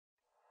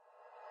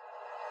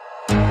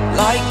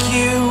like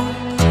you.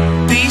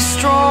 Be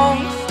strong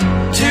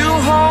to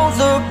hold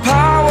the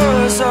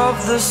powers of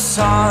the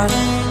sun.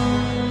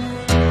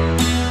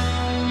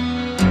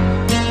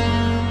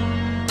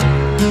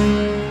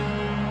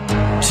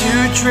 To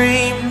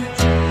dream,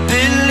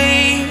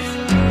 believe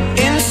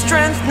in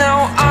strength. Now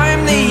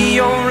I'm the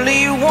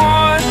only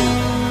one,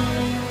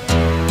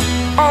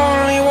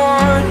 only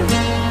one.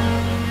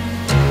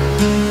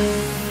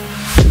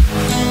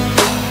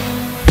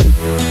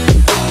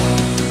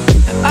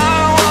 I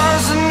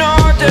was an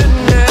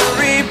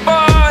ordinary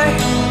boy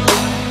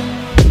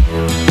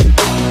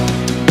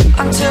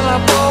until I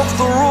broke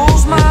the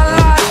rules. My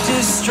life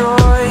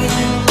destroyed,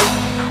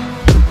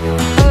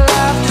 a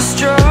life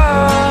destroyed.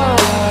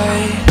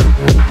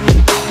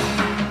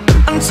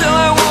 Until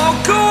I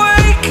woke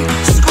awake,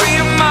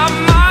 scream my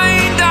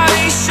mind, I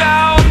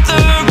shout,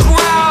 the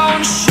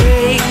ground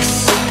shakes.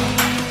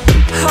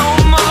 How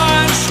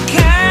much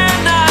can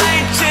I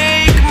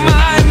take?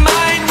 My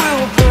mind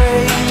will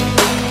break.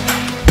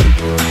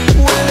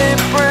 Will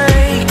it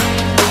break?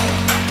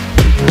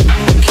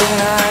 Can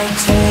I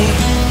take?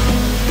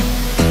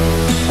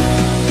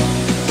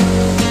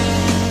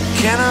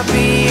 Can I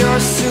be your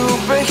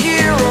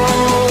superhero?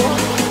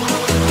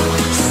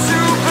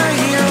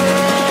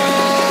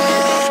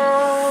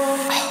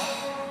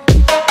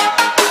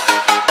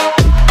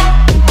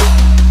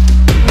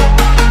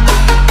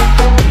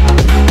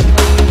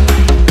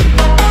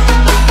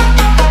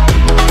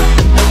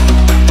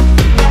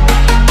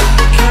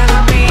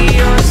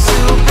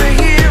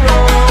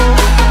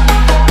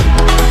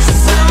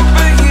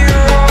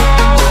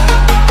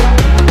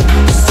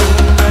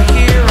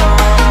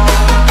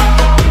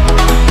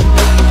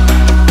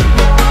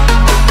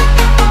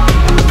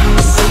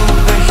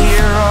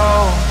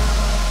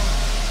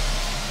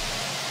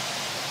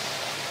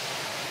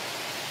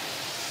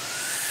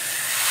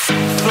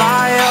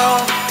 Fly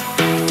up,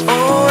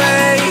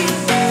 away.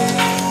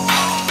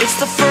 It's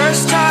the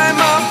first time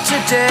of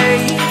today.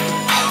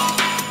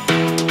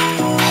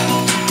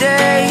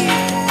 Today.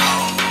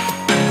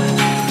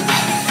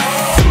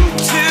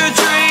 To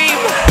dream,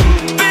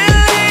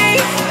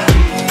 believe.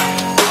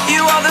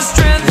 You are the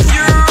strength,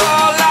 you're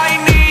all I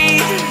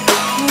need.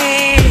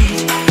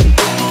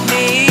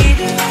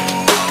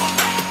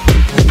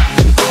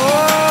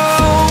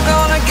 Oh,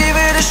 gonna give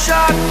it a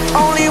shot.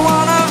 Only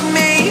one of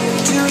me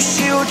to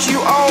shield you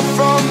all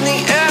from the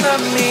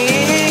enemy.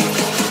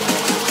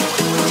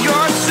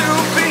 You're a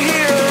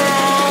superhero.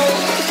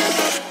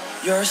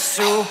 You're a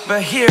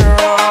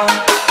superhero.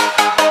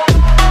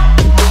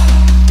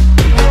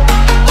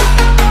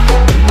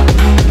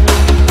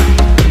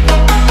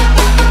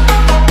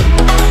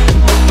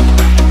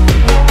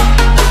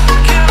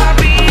 Can I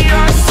be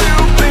your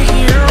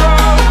superhero?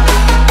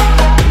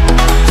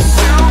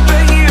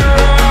 Superhero.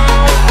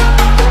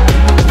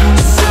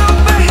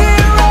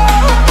 Superhero.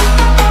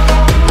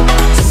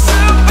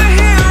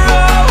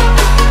 Superhero.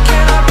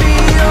 Can I be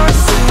your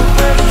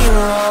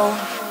superhero?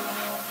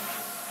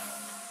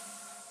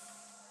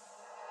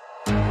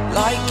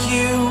 Like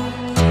you,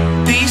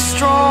 be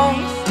strong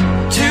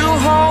to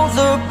hold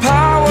the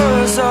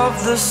powers of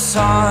the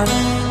sun.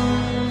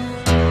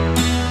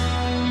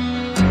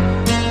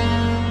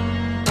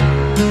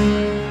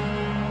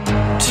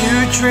 To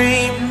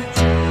dream,